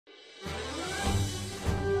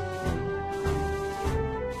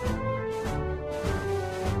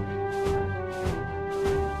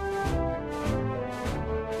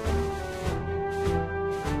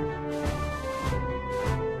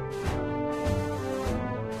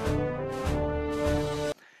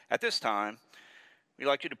At this time, we'd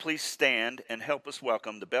like you to please stand and help us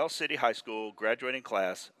welcome the Bell City High School graduating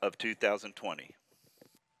class of 2020.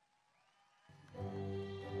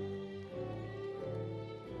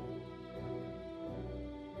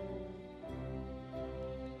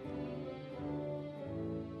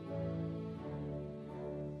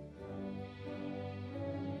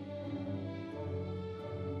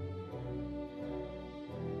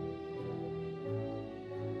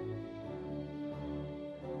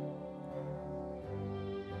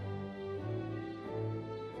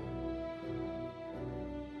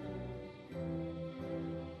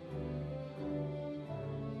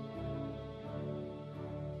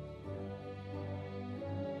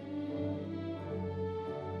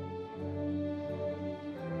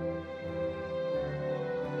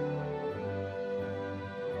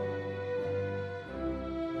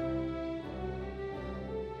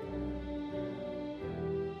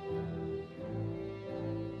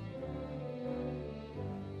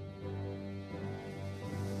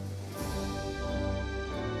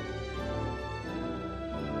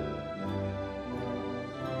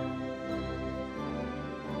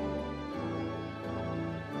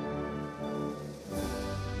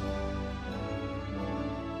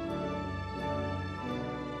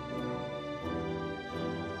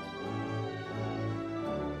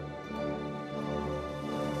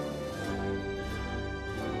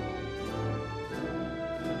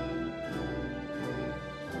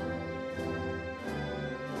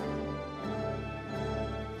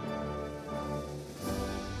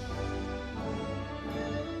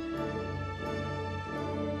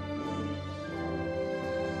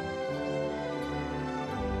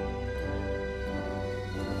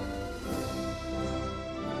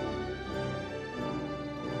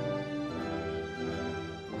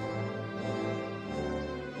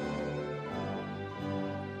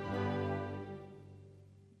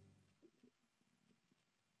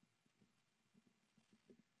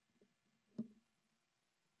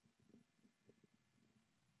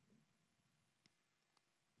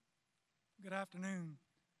 Good afternoon.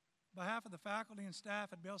 On behalf of the faculty and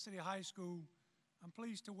staff at Bell City High School, I'm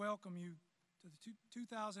pleased to welcome you to the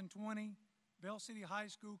 2020 Bell City High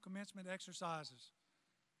School commencement exercises.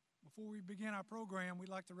 Before we begin our program, we'd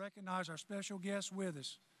like to recognize our special guests with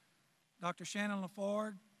us. Dr. Shannon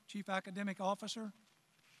LaFord, Chief Academic Officer,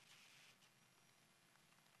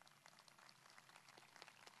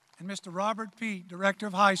 and Mr. Robert Peete, Director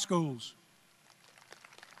of High Schools.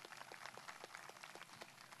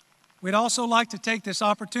 We'd also like to take this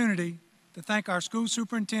opportunity to thank our school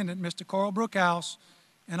superintendent, Mr. Carl Brookhouse,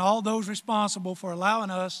 and all those responsible for allowing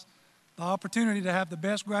us the opportunity to have the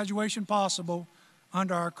best graduation possible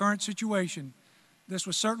under our current situation. This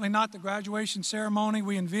was certainly not the graduation ceremony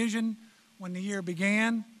we envisioned when the year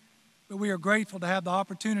began, but we are grateful to have the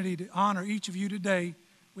opportunity to honor each of you today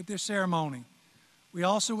with this ceremony. We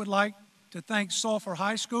also would like to thank Sulphur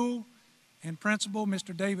High School and Principal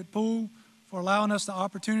Mr. David Poole for allowing us the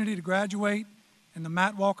opportunity to graduate in the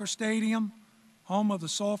Matt Walker Stadium, home of the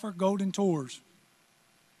Sulphur Golden Tours.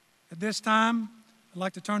 At this time, I'd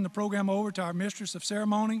like to turn the program over to our Mistress of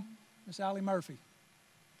Ceremony, Miss Allie Murphy.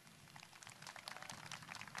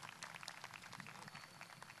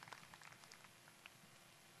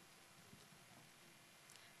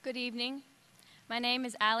 Good evening. My name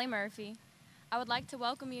is Allie Murphy. I would like to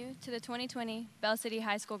welcome you to the 2020 Bell City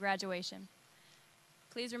High School graduation.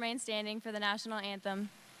 Please remain standing for the national anthem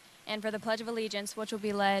and for the Pledge of Allegiance, which will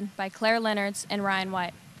be led by Claire Leonards and Ryan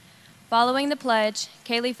White. Following the pledge,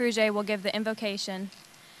 Kaylee Fruget will give the invocation.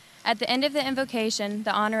 At the end of the invocation,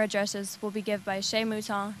 the honor addresses will be given by Shay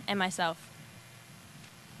Mouton and myself.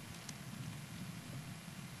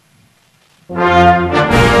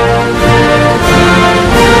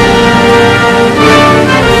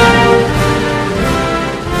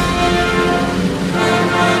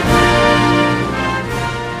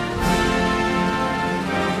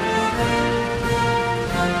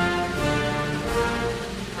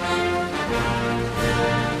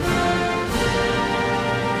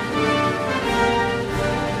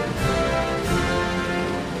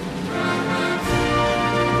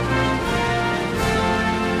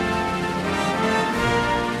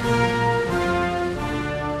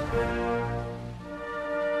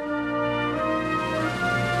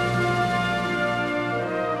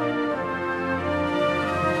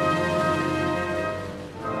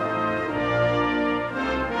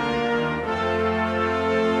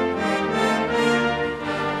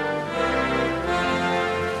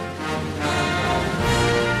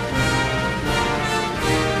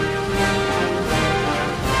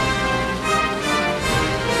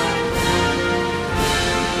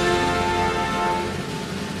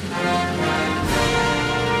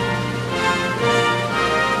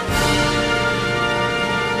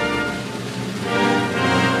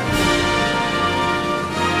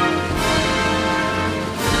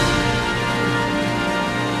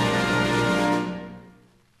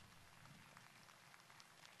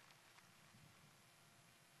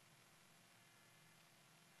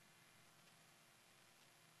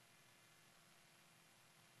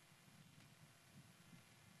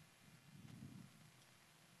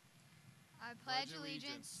 I pledge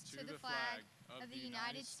allegiance to the flag of the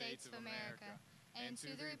United States of America and to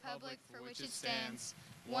the republic for which it stands,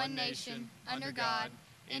 one nation, under God,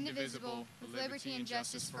 indivisible, with liberty and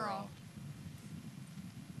justice for all.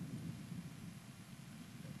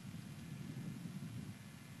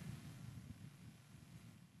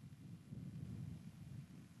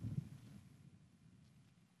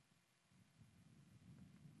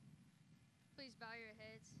 Please bow your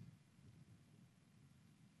heads.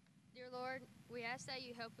 Dear Lord, we ask that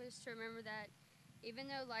you help us to remember that even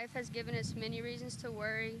though life has given us many reasons to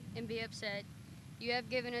worry and be upset, you have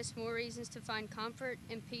given us more reasons to find comfort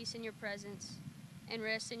and peace in your presence and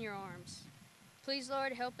rest in your arms. Please,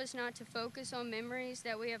 Lord, help us not to focus on memories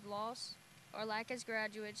that we have lost or lack as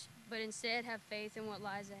graduates, but instead have faith in what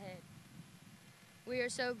lies ahead. We are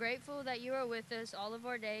so grateful that you are with us all of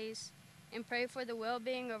our days and pray for the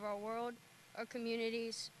well-being of our world, our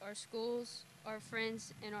communities, our schools, our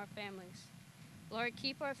friends, and our families. Lord,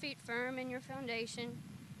 keep our feet firm in your foundation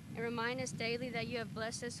and remind us daily that you have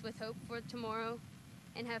blessed us with hope for tomorrow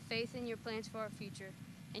and have faith in your plans for our future.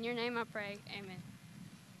 In your name I pray, amen.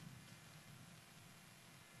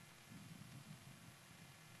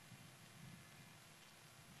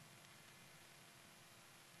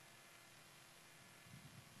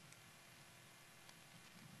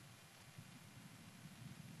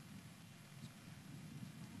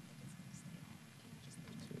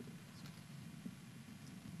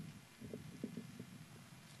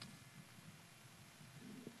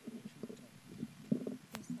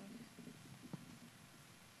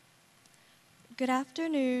 Good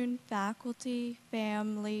afternoon, faculty,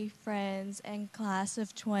 family, friends, and class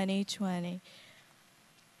of 2020.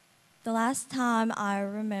 The last time I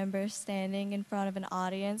remember standing in front of an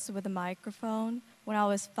audience with a microphone when I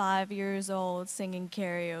was 5 years old singing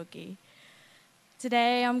karaoke.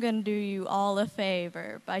 Today I'm going to do you all a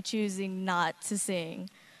favor by choosing not to sing.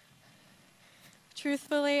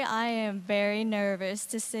 Truthfully, I am very nervous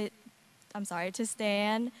to stand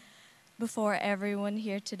before everyone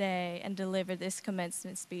here today and deliver this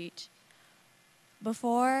commencement speech.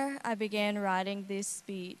 Before I began writing this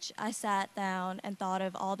speech, I sat down and thought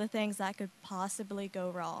of all the things that could possibly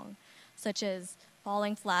go wrong, such as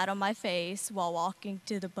falling flat on my face while walking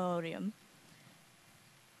to the podium.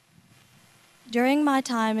 During my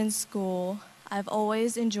time in school, I've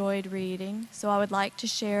always enjoyed reading, so I would like to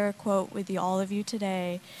share a quote with all of you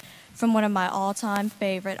today from one of my all-time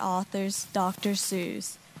favorite authors, Dr.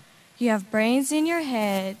 Seuss. You have brains in your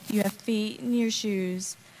head, you have feet in your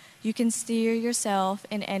shoes. You can steer yourself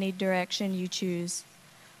in any direction you choose.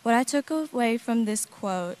 What I took away from this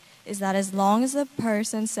quote is that as long as a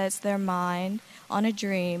person sets their mind on a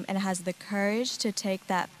dream and has the courage to take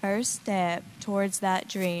that first step towards that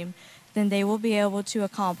dream, then they will be able to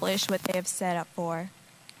accomplish what they have set up for.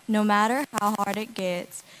 No matter how hard it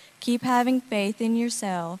gets, keep having faith in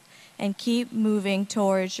yourself and keep moving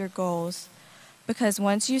towards your goals. Because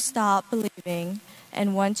once you stop believing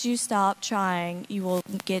and once you stop trying, you will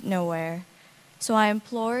get nowhere. So I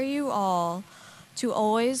implore you all to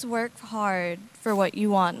always work hard for what you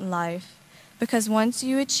want in life. Because once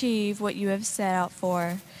you achieve what you have set out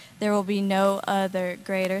for, there will be no other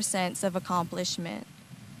greater sense of accomplishment.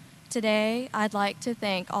 Today, I'd like to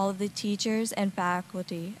thank all of the teachers and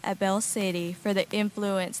faculty at Bell City for the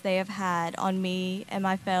influence they have had on me and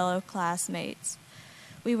my fellow classmates.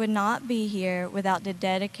 We would not be here without the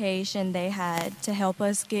dedication they had to help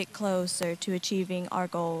us get closer to achieving our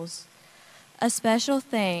goals. A special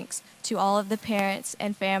thanks to all of the parents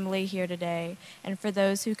and family here today, and for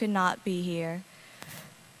those who could not be here,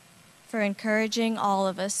 for encouraging all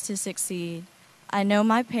of us to succeed. I know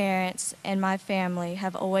my parents and my family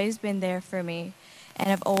have always been there for me and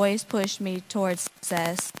have always pushed me towards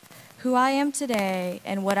success. Who I am today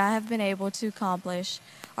and what I have been able to accomplish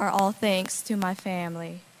are all thanks to my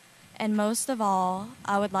family. And most of all,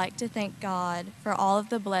 I would like to thank God for all of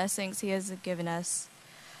the blessings He has given us.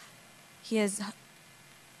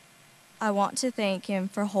 I want to thank Him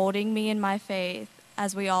for holding me in my faith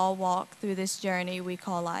as we all walk through this journey we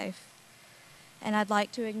call life. And I'd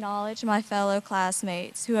like to acknowledge my fellow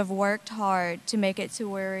classmates who have worked hard to make it to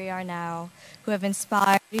where we are now, who have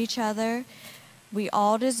inspired each other. We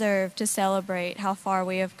all deserve to celebrate how far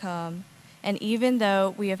we have come. And even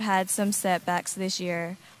though we have had some setbacks this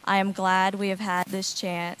year, I am glad we have had this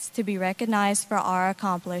chance to be recognized for our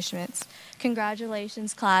accomplishments.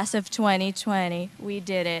 Congratulations, class of 2020. We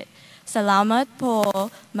did it. Salamat po,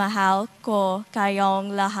 mahal ko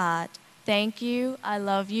kayong lahat. Thank you, I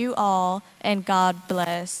love you all, and God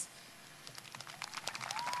bless.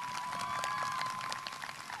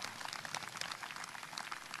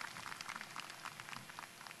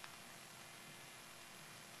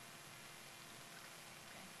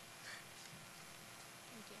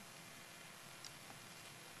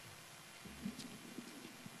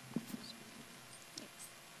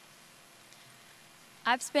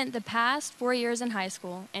 I've spent the past 4 years in high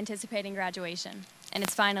school anticipating graduation, and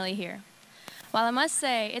it's finally here. While I must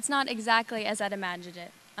say it's not exactly as I'd imagined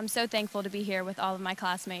it, I'm so thankful to be here with all of my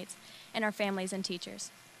classmates and our families and teachers.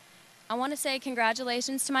 I want to say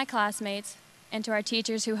congratulations to my classmates and to our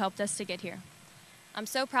teachers who helped us to get here. I'm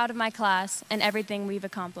so proud of my class and everything we've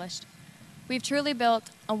accomplished. We've truly built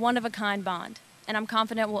a one-of-a-kind bond, and I'm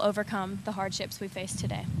confident we'll overcome the hardships we face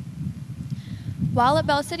today. While at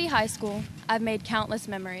Bell City High School, I've made countless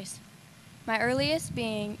memories. My earliest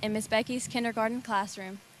being in Miss Becky's kindergarten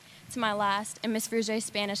classroom, to my last in Miss Fruget's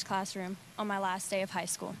Spanish classroom on my last day of high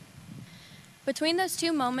school. Between those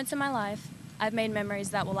two moments in my life, I've made memories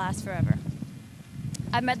that will last forever.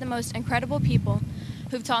 I've met the most incredible people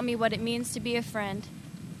who've taught me what it means to be a friend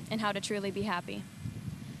and how to truly be happy.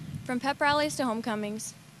 From pep rallies to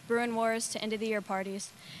homecomings, Bruin wars to end-of-the-year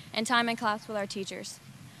parties, and time in class with our teachers.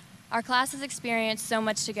 Our class has experienced so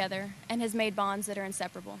much together and has made bonds that are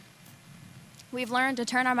inseparable. We've learned to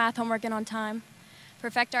turn our math homework in on time,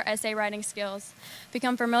 perfect our essay writing skills,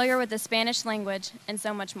 become familiar with the Spanish language, and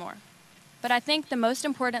so much more. But I think the most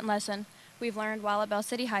important lesson we've learned while at Bell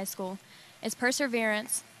City High School is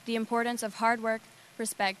perseverance, the importance of hard work,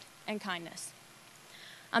 respect, and kindness.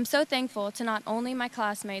 I'm so thankful to not only my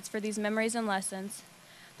classmates for these memories and lessons,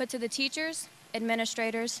 but to the teachers,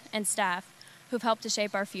 administrators, and staff who've helped to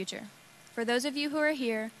shape our future. For those of you who are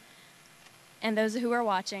here and those who are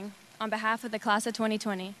watching, on behalf of the class of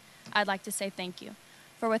 2020, I'd like to say thank you.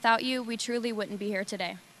 For without you, we truly wouldn't be here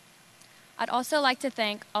today. I'd also like to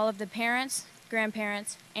thank all of the parents,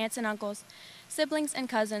 grandparents, aunts and uncles, siblings and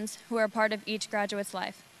cousins who are a part of each graduate's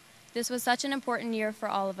life. This was such an important year for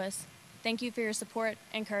all of us. Thank you for your support,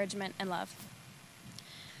 encouragement, and love.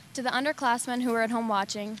 To the underclassmen who are at home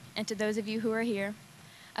watching, and to those of you who are here,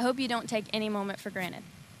 I hope you don't take any moment for granted.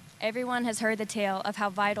 Everyone has heard the tale of how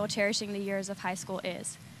vital cherishing the years of high school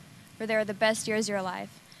is, for they are the best years of your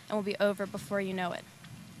life and will be over before you know it.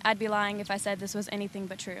 I'd be lying if I said this was anything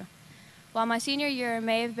but true. While my senior year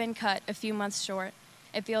may have been cut a few months short,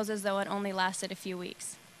 it feels as though it only lasted a few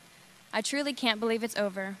weeks. I truly can't believe it's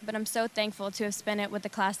over, but I'm so thankful to have spent it with the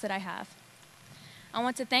class that I have. I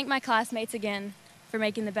want to thank my classmates again for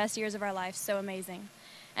making the best years of our life so amazing,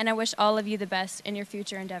 and I wish all of you the best in your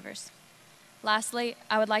future endeavors. Lastly,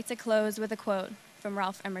 I would like to close with a quote from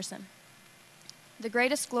Ralph Emerson. "The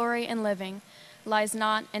greatest glory in living lies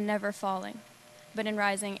not in never falling, but in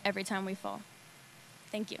rising every time we fall."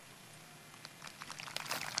 Thank you.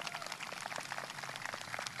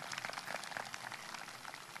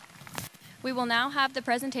 We will now have the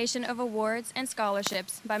presentation of awards and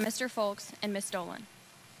scholarships by Mr. Folks and Ms. Dolan.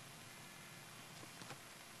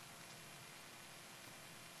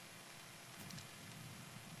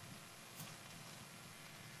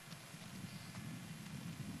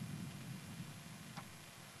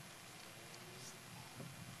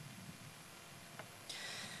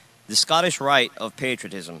 The Scottish Rite of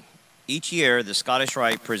Patriotism. Each year, the Scottish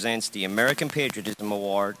Rite presents the American Patriotism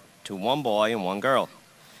Award to one boy and one girl.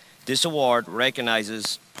 This award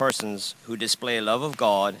recognizes persons who display love of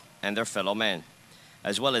God and their fellow men,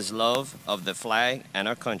 as well as love of the flag and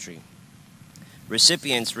our country.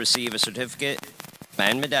 Recipients receive a certificate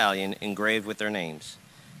and medallion engraved with their names.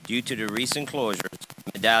 Due to the recent closures,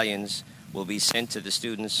 medallions will be sent to the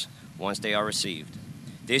students once they are received.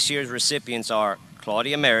 This year's recipients are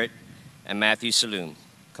Claudia Merritt and Matthew Saloom.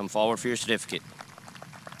 Come forward for your certificate.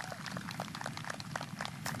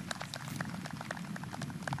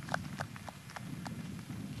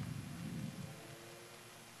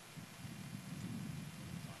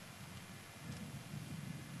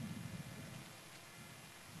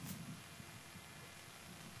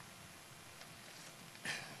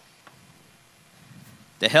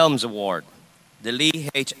 The Helms Award. The Lee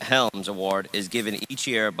H. Helms Award is given each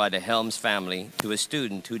year by the Helms family to a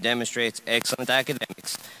student who demonstrates excellent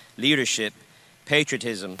academics, leadership,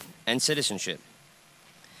 patriotism, and citizenship.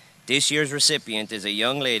 This year's recipient is a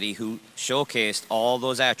young lady who showcased all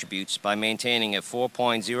those attributes by maintaining a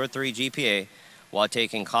 4.03 GPA while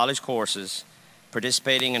taking college courses,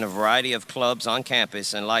 participating in a variety of clubs on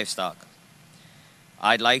campus and livestock.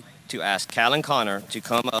 I'd like to ask Callan Connor to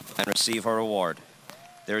come up and receive her award.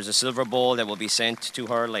 There is a silver bowl that will be sent to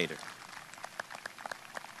her later.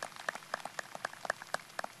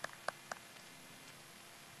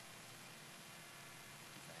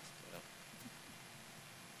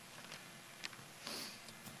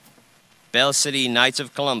 Bell City Knights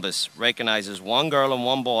of Columbus recognizes one girl and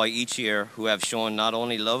one boy each year who have shown not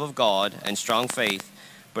only love of God and strong faith,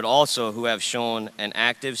 but also who have shown an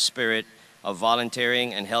active spirit of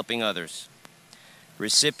volunteering and helping others.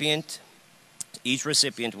 Recipient each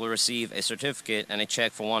recipient will receive a certificate and a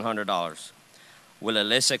check for $100. Will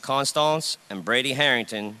Alyssa Constance and Brady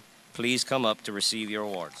Harrington please come up to receive your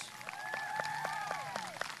awards?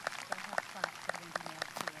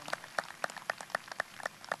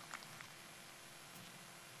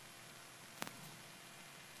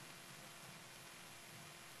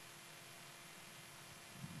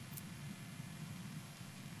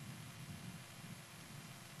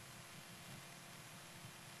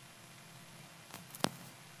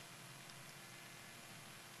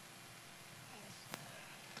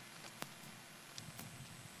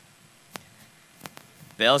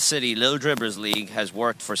 Bell City Little Dribblers League has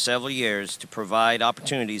worked for several years to provide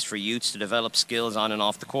opportunities for youths to develop skills on and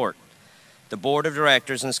off the court. The Board of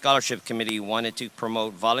Directors and Scholarship Committee wanted to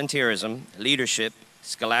promote volunteerism, leadership,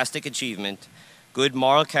 scholastic achievement, good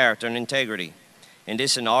moral character, and integrity. In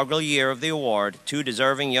this inaugural year of the award, 2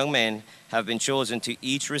 deserving young men have been chosen to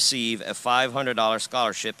each receive a $500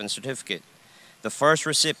 scholarship and certificate. The first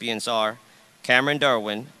recipients are Cameron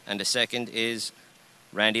Derwin, and the second is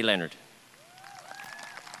Randy Leonard.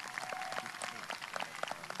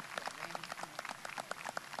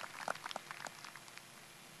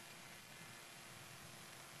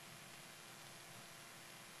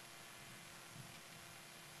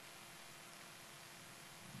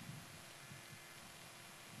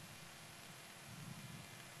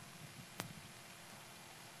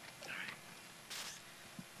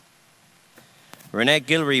 Renette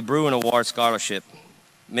Guillory Bruin Award Scholarship.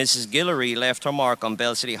 Mrs. Guillory left her mark on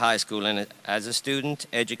Bell City High School as a student,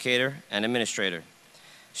 educator, and administrator.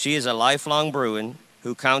 She is a lifelong Bruin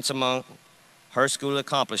who counts among her school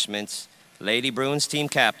accomplishments Lady Bruins team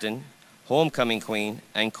captain, homecoming queen,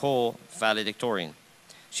 and co-valedictorian.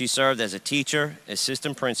 She served as a teacher,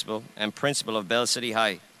 assistant principal, and principal of Bell City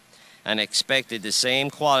High, and expected the same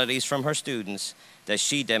qualities from her students that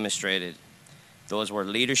she demonstrated. Those were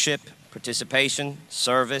leadership, participation,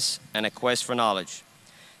 service, and a quest for knowledge.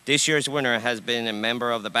 This year's winner has been a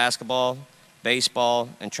member of the basketball, baseball,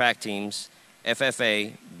 and track teams,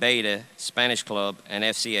 FFA, Beta, Spanish Club, and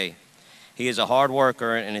FCA. He is a hard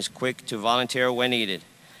worker and is quick to volunteer when needed.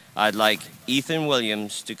 I'd like Ethan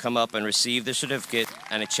Williams to come up and receive the certificate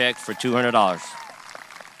and a check for $200.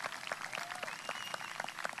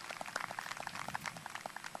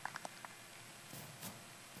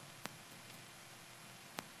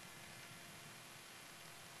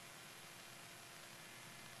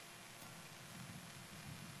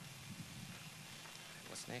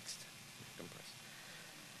 Next.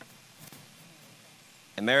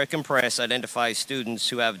 American Press identifies students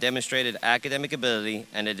who have demonstrated academic ability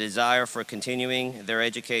and a desire for continuing their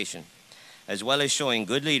education, as well as showing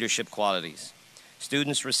good leadership qualities.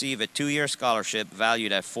 Students receive a 2-year scholarship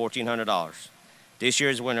valued at $1,400. This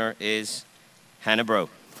year's winner is Hannah Bro.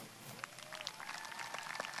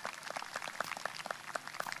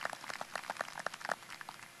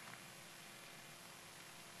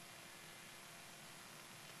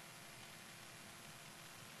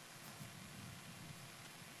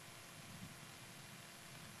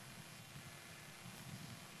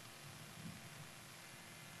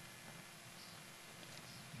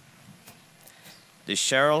 The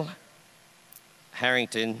Cheryl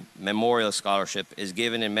Harrington Memorial Scholarship is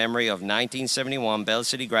given in memory of 1971 Bell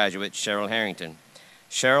City graduate Cheryl Harrington.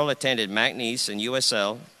 Cheryl attended McNeese and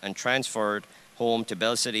USL and transferred home to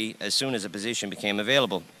Bell City as soon as a position became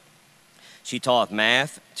available. She taught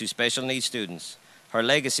math to special needs students. Her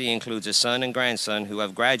legacy includes a son and grandson who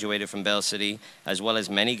have graduated from Bell City, as well as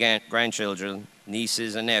many grandchildren,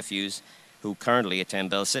 nieces, and nephews who currently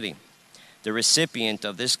attend Bell City. The recipient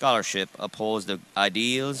of this scholarship upholds the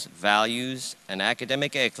ideals, values, and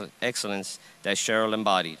academic excellence that Cheryl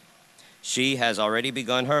embodied. She has already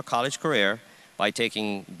begun her college career by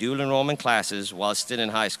taking dual enrollment classes while still in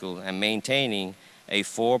high school and maintaining a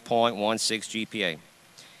 4.16 GPA.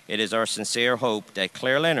 It is our sincere hope that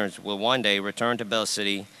Claire Leonard will one day return to Bell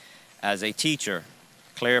City as a teacher.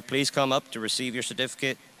 Claire, please come up to receive your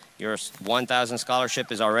certificate. Your 1,000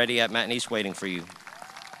 scholarship is already at McNeese waiting for you.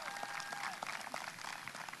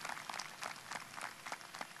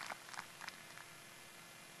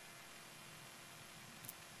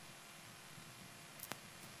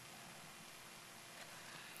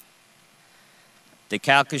 The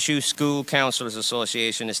Calcasieu School Counselors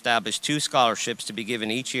Association established 2 scholarships to be given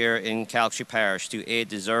each year in Calcasieu Parish to aid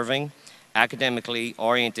deserving, academically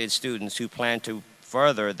oriented students who plan to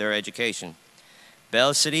further their education.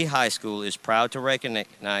 Bell City High School is proud to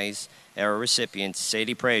recognize our recipient,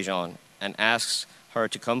 Sadie Prejean, and asks her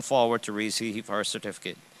to come forward to receive her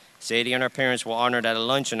certificate. Sadie and her parents were honored at a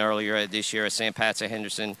luncheon earlier this year at St. Pat's at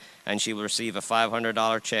Henderson, and she will receive a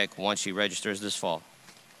 $500 check once she registers this fall.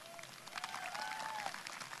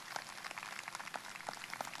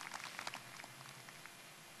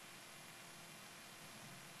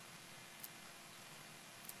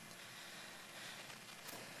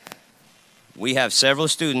 We have several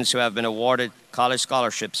students who have been awarded college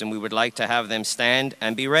scholarships, and we would like to have them stand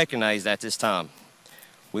and be recognized at this time.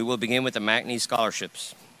 We will begin with the McNeese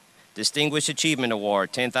Scholarships. Distinguished Achievement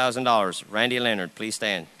Award, $10,000. Randy Leonard, please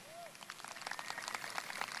stand.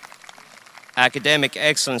 Academic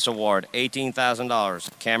Excellence Award,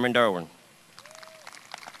 $18,000. Cameron Derwin.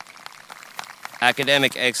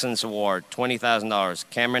 Academic Excellence Award, $20,000.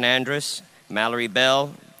 Cameron Andrus, Mallory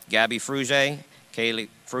Bell, Gabby Fruget, Kaylee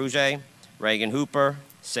Fruget, Reagan Hooper,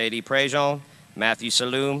 Sadie Prejean, Matthew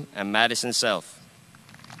Saloom, and Madison Self.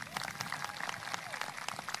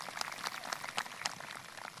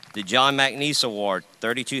 The John McNeese Award,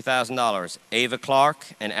 $32,000. Ava Clark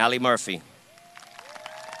and Allie Murphy.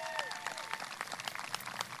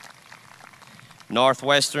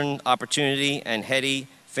 Northwestern Opportunity and Hetty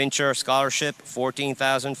Fincher Scholarship,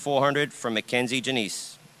 $14,400 from Mackenzie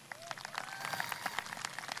Janice.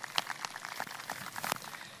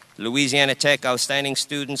 Louisiana Tech Outstanding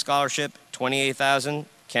Student Scholarship, $28,000,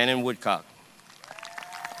 Cannon Woodcock.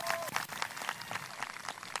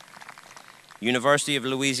 University of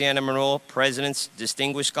Louisiana Monroe President's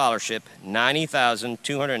Distinguished Scholarship,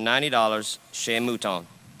 $90,290, Shea Mouton.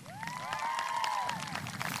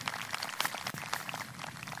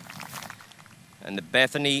 And the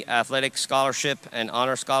Bethany Athletic Scholarship and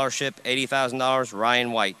Honor Scholarship, $80,000,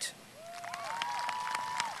 Ryan White.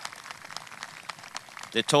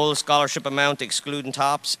 The total scholarship amount, excluding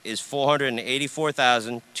TOPS, is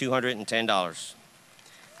 $484,210.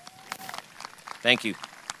 Thank you.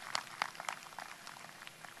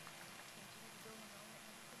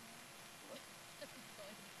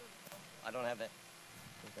 I don't have that.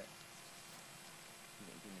 Okay.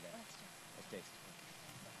 Give me that. Let's taste.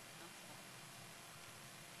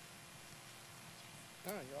 Oh,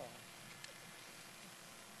 you're all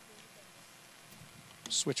right.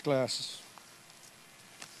 Switch glasses.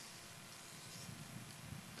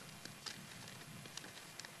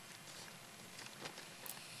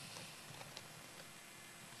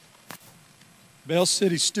 Bell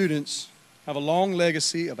City students have a long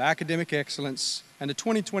legacy of academic excellence, and the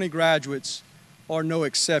 2020 graduates are no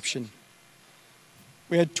exception.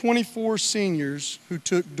 We had 24 seniors who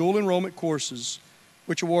took dual enrollment courses,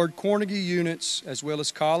 which award Carnegie units as well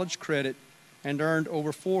as college credit, and earned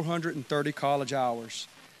over 430 college hours.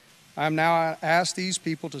 I am now asked these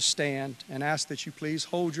people to stand and ask that you please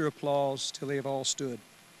hold your applause till they have all stood.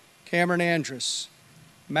 Cameron Andrus,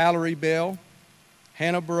 Mallory Bell,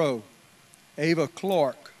 Hannah Bro, Ava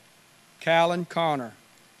Clark, Callan Connor,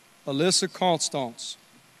 Alyssa Constance,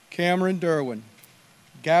 Cameron Derwin,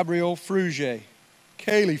 Gabrielle Fruget,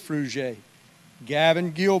 Kaylee Fruget,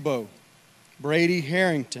 Gavin Gilbo, Brady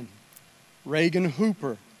Harrington, Reagan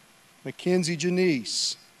Hooper, Mackenzie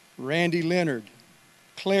Janice, Randy Leonard,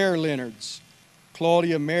 Claire Leonards,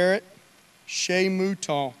 Claudia Merritt, Shea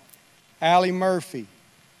Mouton, Allie Murphy,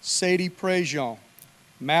 Sadie Prejean,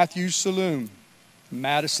 Matthew Saloom,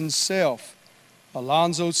 Madison Self,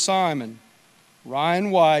 Alonzo Simon,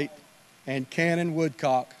 Ryan White, and Cannon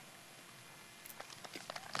Woodcock.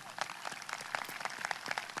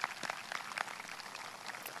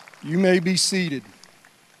 You may be seated.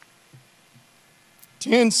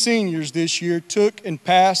 10 seniors this year took and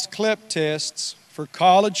passed CLEP tests for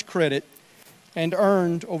college credit and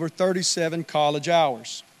earned over 37 college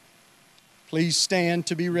hours. Please stand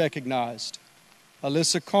to be recognized.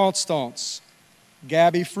 Alyssa Constance,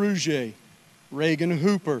 Gabby Fruget, Reagan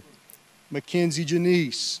Hooper, Mackenzie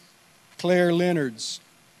Janice, Claire Leonards,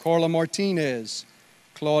 Carla Martinez,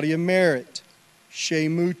 Claudia Merritt, Shea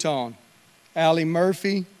Mouton, Allie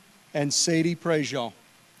Murphy, and Sadie Prejean.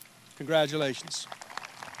 Congratulations.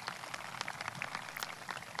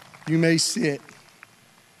 You may sit.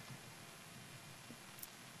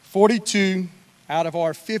 42 out of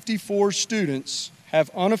our 54 students have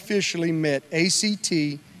unofficially met ACT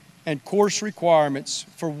and course requirements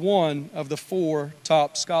for one of the 4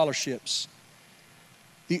 top scholarships.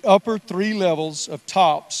 The upper 3 levels of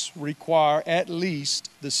TOPS require at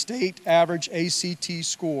least the state average ACT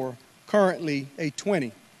score, currently a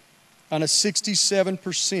 20, and a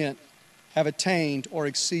 67% have attained or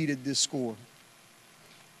exceeded this score.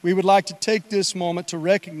 We would like to take this moment to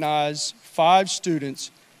recognize 5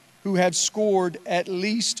 students who have scored at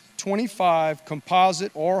least 25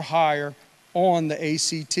 composite or higher on the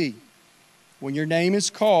ACT. When your name is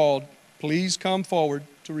called, please come forward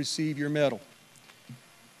to receive your medal.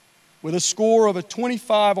 With a score of a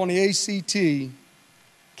 25 on the ACT,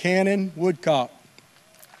 Cannon Woodcock.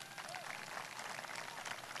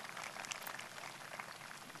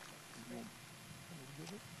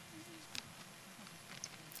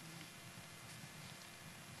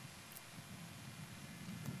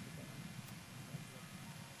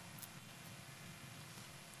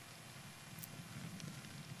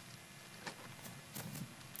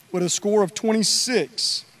 With a score of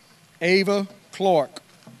 26, Ava Clark.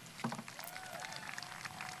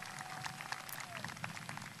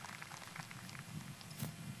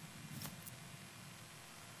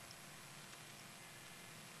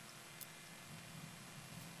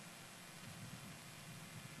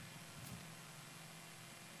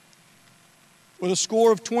 With a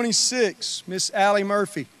score of 26, Miss Allie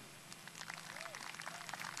Murphy.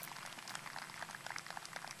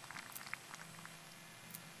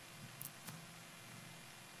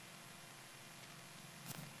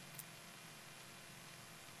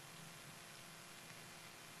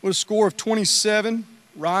 With a score of 27,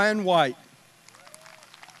 Ryan White.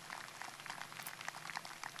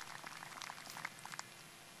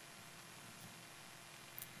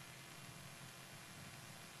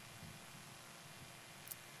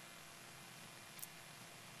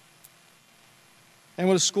 And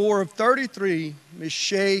with a score of 33, Ms.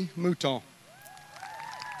 Shay Mouton.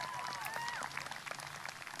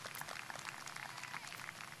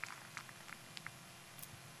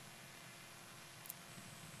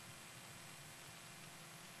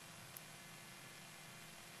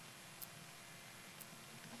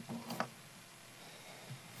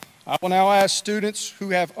 I will now ask students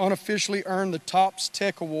who have unofficially earned the TOPS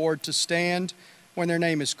Tech Award to stand when their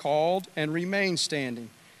name is called and remain standing.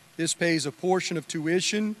 This pays a portion of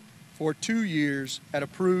tuition for 2 years at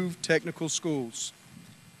approved technical schools.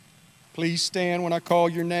 Please stand when I call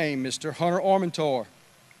your name. Mr. Hunter Armentar,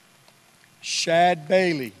 Shad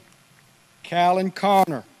Bailey, Callan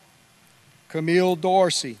Connor, Camille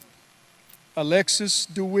Dorsey, Alexis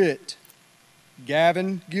DeWitt,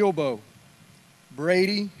 Gavin Gilbo,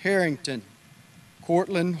 Brady Harrington,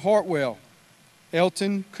 Cortland Hartwell,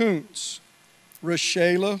 Elton Kuntz,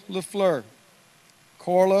 Rashayla LaFleur,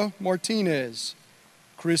 Carla Martinez,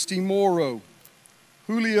 Christy Morrow,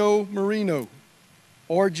 Julio Marino,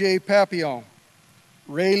 R.J. Papillon,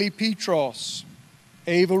 Rayleigh Petros,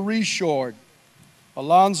 Ava Richard,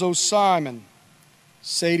 Alonzo Simon,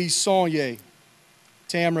 Sadie Saunier,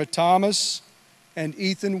 Tamara Thomas, and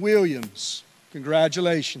Ethan Williams.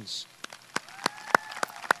 Congratulations.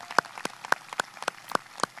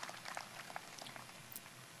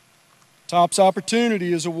 TOPS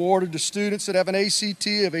opportunity is awarded to students that have an ACT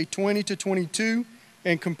of a 20 to 22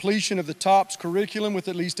 and completion of the TOPS curriculum with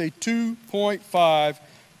at least a 2.5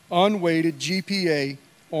 unweighted GPA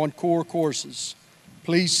on core courses.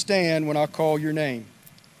 Please stand when I call your name.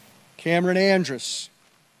 Cameron Andrus,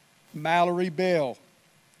 Mallory Bell,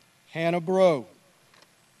 Hannah Bro,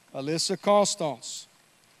 Alyssa Constance,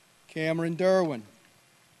 Cameron Derwin,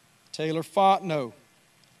 Taylor Fontenot,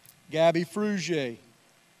 Gabby Frugier,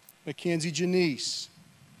 Mackenzie Janice,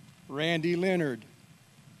 Randy Leonard,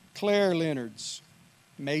 Claire Leonards,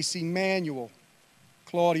 Macy Manuel,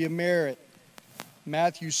 Claudia Merritt,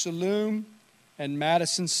 Matthew Saloom, and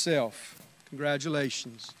Madison Self.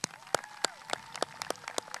 Congratulations.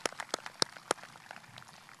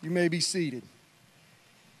 You may be seated.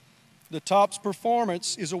 The TOPS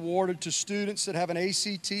performance is awarded to students that have an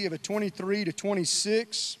ACT of a 23 to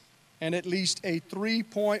 26 and at least a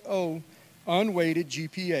 3.0 unweighted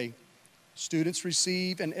GPA. Students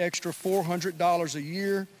receive an extra $400 a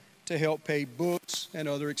year to help pay books and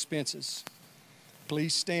other expenses.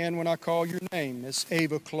 Please stand when I call your name. Miss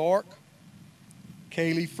Ava Clark,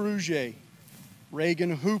 Kaylee Frugier,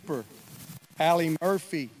 Reagan Hooper, Allie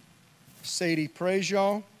Murphy, Sadie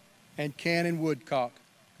Prejean, and Cannon Woodcock.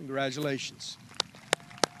 Congratulations.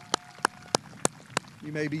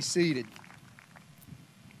 You may be seated.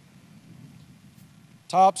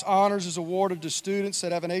 TOPS Honors is awarded to students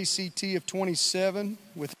that have an ACT of 27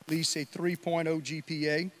 with at least a 3.0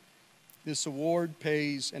 GPA. This award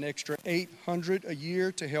pays an extra $800 a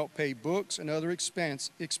year to help pay books and other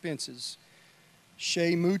expenses.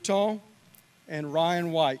 Shay Mouton and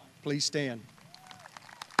Ryan White, please stand.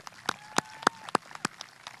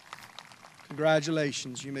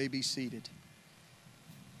 Congratulations, you may be seated.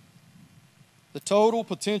 The total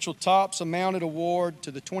potential TOPS amounted award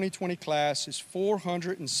to the 2020 class is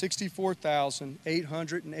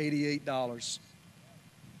 $464,888.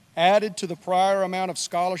 Added to the prior amount of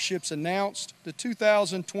scholarships announced, the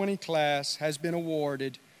 2020 class has been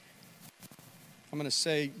awarded I'm going to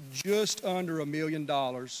say just under $1 million,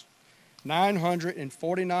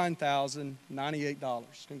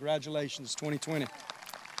 $949,098. Congratulations, 2020.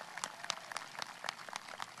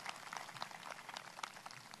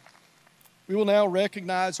 We will now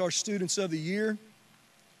recognize our Students of the Year.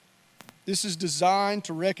 This is designed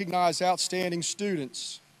to recognize outstanding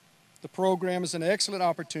students. The program is an excellent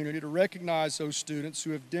opportunity to recognize those students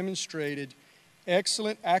who have demonstrated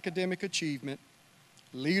excellent academic achievement,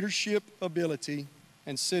 leadership ability,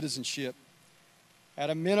 and citizenship. At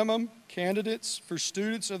a minimum, candidates for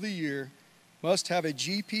Students of the Year must have a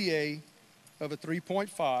GPA of a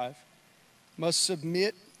 3.5, must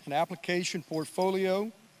submit an application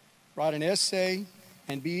portfolio, write an essay,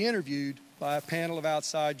 and be interviewed by a panel of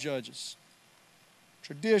outside judges.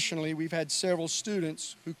 Traditionally, we've had several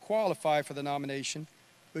students who qualify for the nomination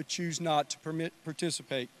but choose not to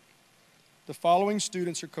participate. The following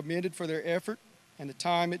students are commended for their effort and the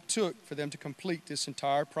time it took for them to complete this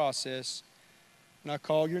entire process. When I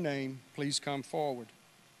call your name, please come forward.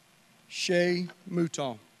 Shay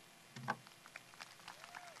Mouton.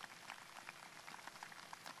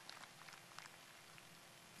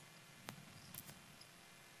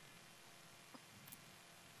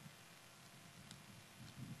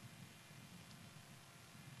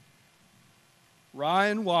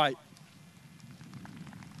 Ryan White.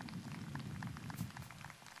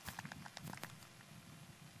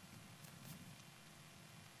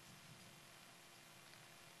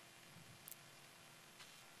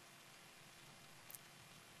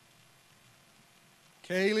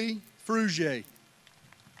 Kaylee Frugier.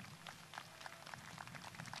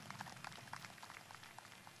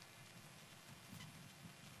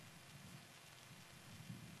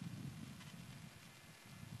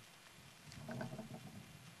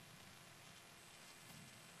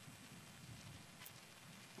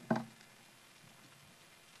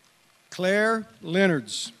 Claire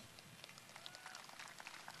Leonards.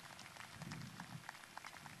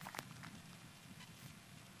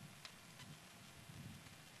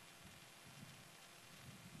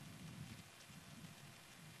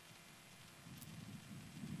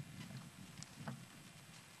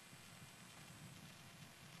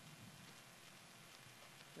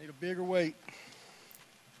 Need a bigger weight.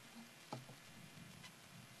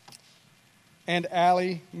 And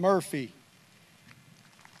Allie Murphy.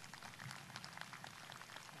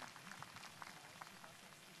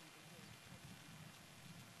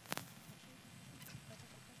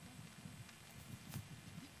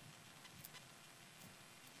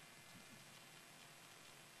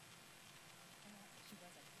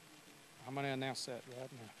 I'm going to announce that right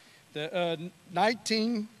now. The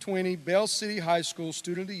 1920 Bell City High School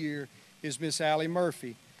Student of the Year is Miss Allie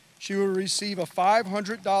Murphy. She will receive a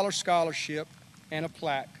 $500 scholarship and a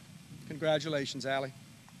plaque. Congratulations, Allie.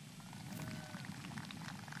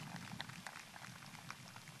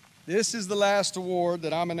 This is the last award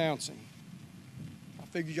that I'm announcing. I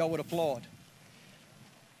figured y'all would applaud.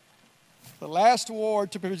 The last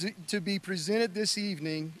award to be presented this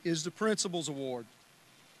evening is the Principal's Award.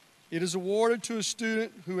 It is awarded to a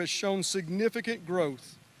student who has shown significant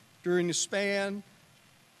growth during the span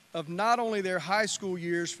of not only their high school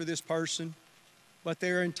years for this person, but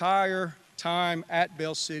their entire time at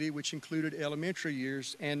Bell City, which included elementary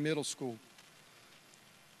years and middle school.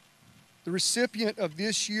 The recipient of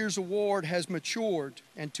this year's award has matured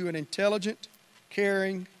into an intelligent,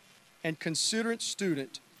 caring, and considerate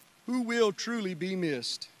student who will truly be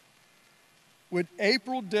missed. Would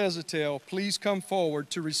April Desatel please come forward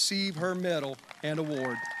to receive her medal and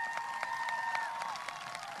award?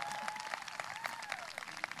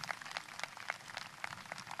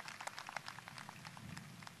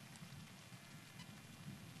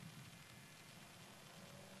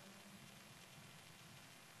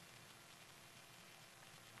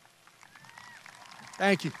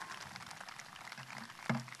 Thank you.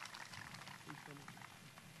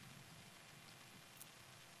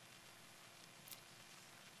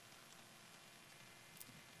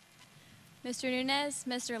 Mr. Nunez,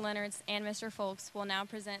 Mr. Leonards, and Mr. Folks will now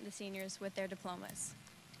present the seniors with their diplomas.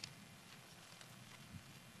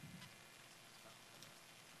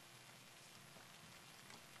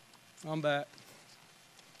 I'm back.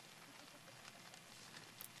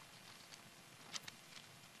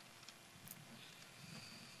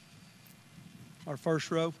 Our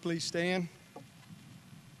first row, please stand.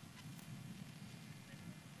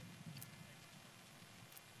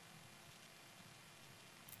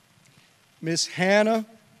 Miss Hannah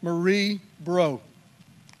Marie Bro.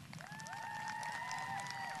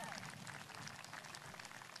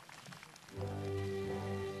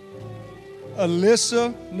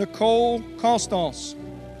 Alyssa Nicole Constance.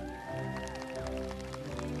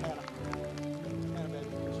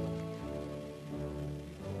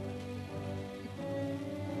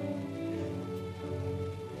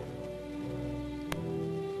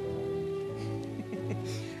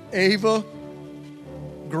 Ava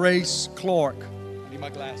Grace Clark. I need my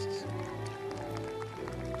glasses.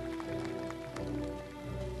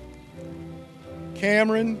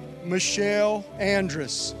 Cameron Michelle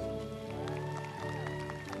Andrus.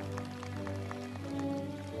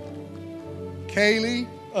 Kaylee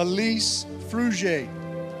Elise Frugier.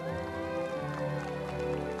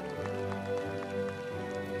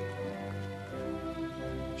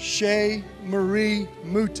 Shay Marie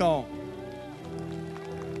Mouton.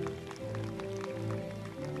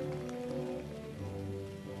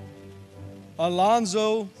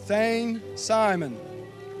 Alonzo Thane Simon.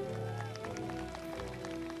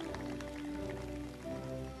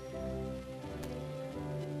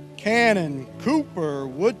 Cannon Cooper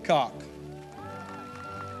Woodcock.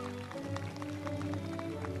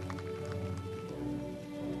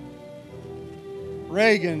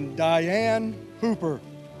 Reagan Diane Hooper.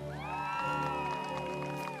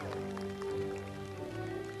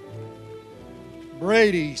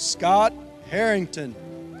 Brady Scott Harrington.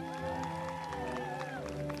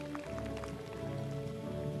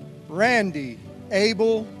 Randy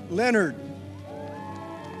Abel Leonard.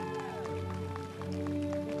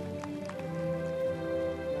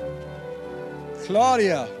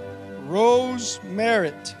 Claudia Rose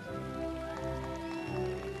Merritt.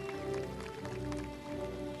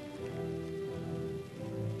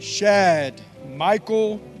 Shad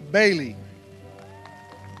Michael Bailey.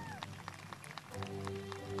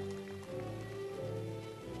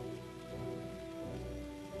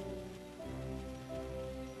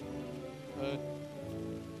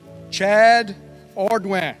 Chad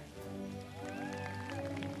Ordwin.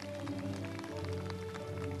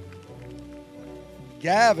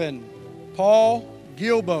 Gavin Paul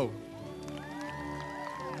Gilbo.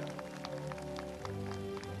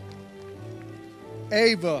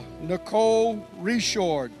 Ava Nicole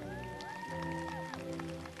Richard.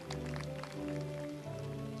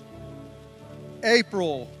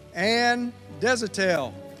 April Ann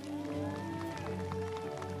Desitel.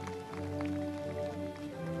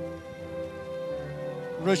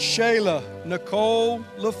 Rashayla Nicole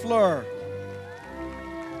LaFleur.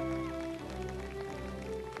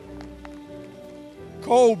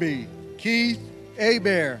 Colby Keith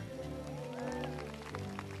Abear.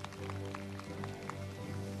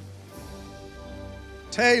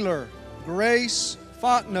 Taylor Grace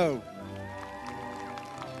Fontenot.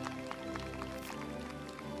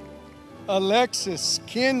 Alexis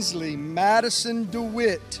Kinsley Madison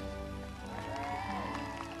DeWitt.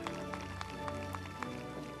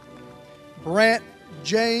 Brant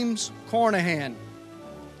James Cornahan.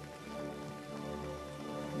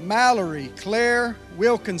 Mallory Claire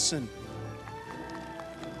Wilkinson.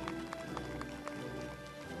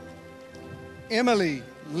 Emily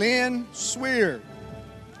Lynn Swear.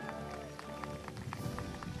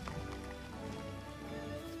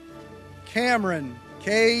 Cameron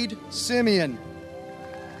Cade Simeon.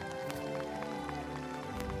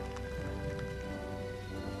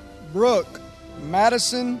 Brooke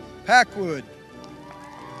Madison Packwood.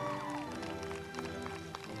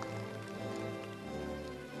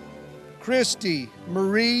 Christy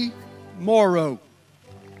Marie Morrow.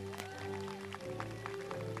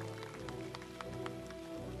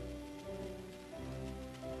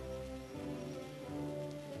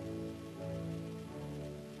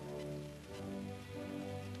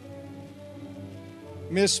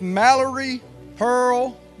 Miss Mallory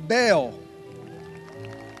Pearl Bell.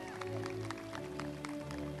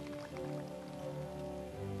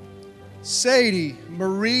 Sadie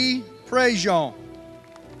Marie Prejean.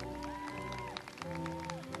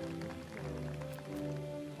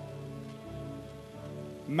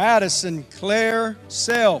 Madison Claire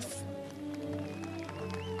Self.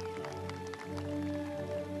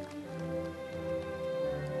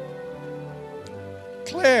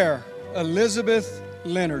 Claire Elizabeth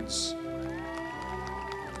Leonards.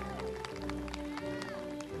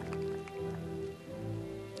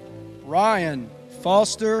 Ryan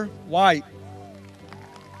Foster White.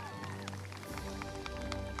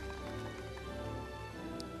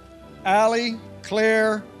 Allie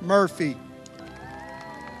Claire Murphy.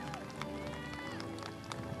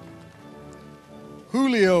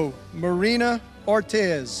 Julio Marina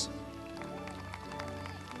Ortez.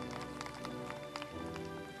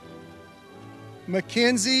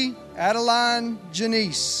 Mackenzie Adeline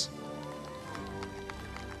Janice.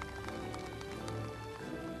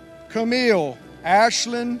 Camille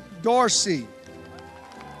Ashlyn Dorsey.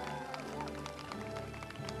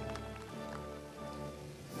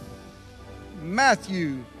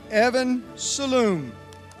 Matthew Evan Saloom.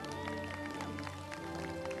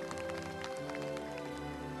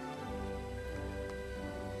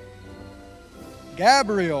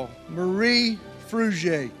 Gabrielle Marie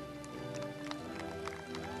Frugier.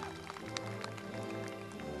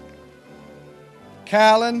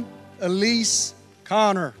 Callan Elise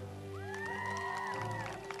Connor.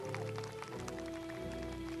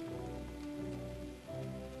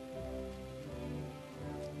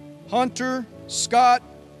 Hunter Scott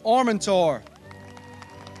Armentar.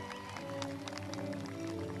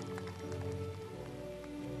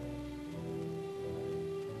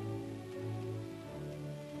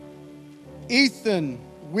 Ethan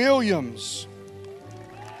Williams.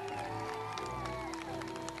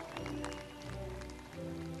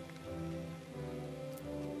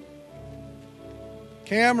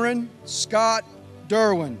 Cameron Scott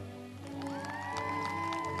Derwin.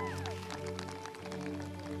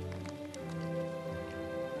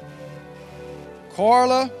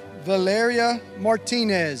 Carla Valeria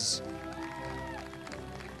Martinez.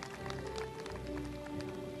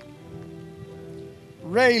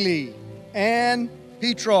 Rayleigh Ann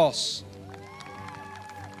Petros.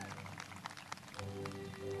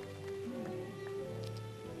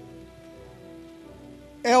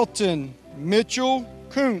 Elton Mitchell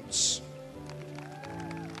Kuntz.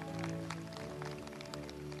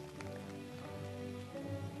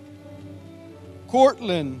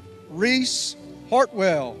 Cortland Reese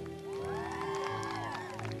Hartwell.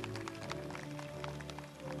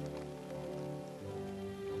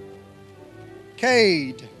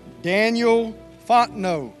 Cade Daniel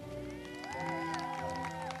Fontenot.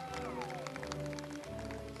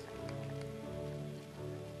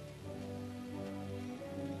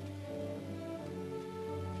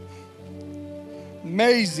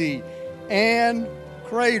 Maisie Ann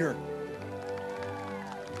Crater.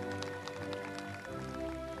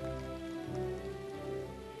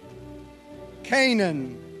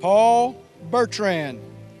 Canaan Paul Bertrand.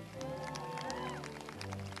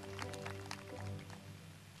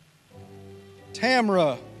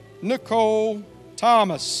 Tamra Nicole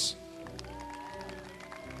Thomas.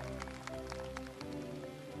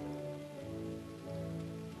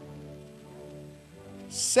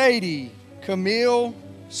 Sadie Camille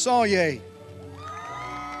Saunier.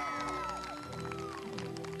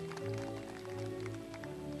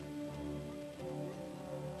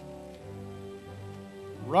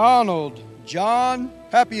 Ronald John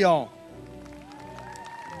Papillon.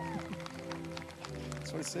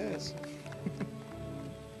 That's what it says.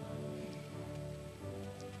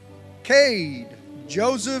 Cade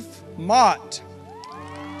Joseph Mott.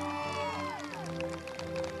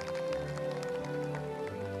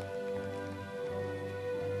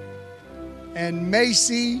 And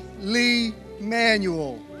Macy Lee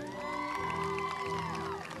Manuel.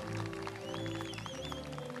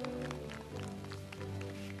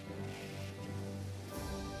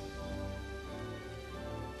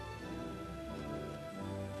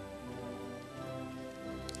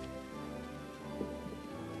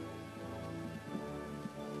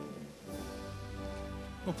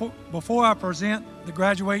 Before I present the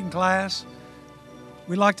graduating class,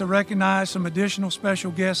 we'd like to recognize some additional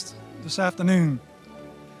special guests this afternoon.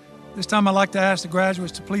 This time I'd like to ask the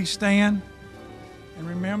graduates to please stand. And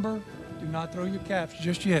remember, do not throw your caps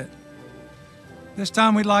just yet. This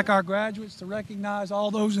time we'd like our graduates to recognize all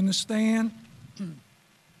those in the stand.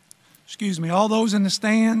 Excuse me, all those in the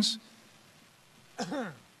stands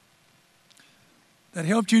that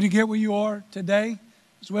helped you to get where you are today,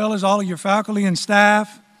 as well as all of your faculty and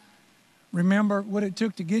staff. Remember what it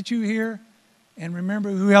took to get you here, and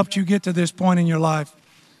remember who helped you get to this point in your life.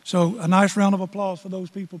 So a nice round of applause for those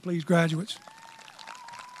people, please, graduates.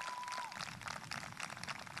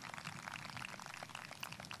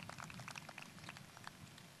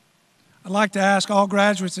 I'd like to ask all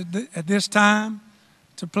graduates at this time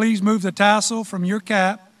to please move the tassel from your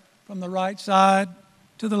cap from the right side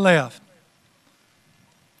to the left.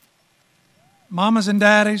 Mamas and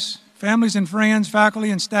daddies, families and friends, faculty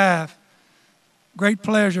and staff, great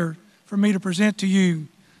pleasure for me to present to you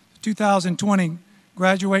the 2020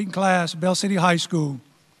 graduating class of Bell City High School.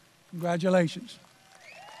 Congratulations.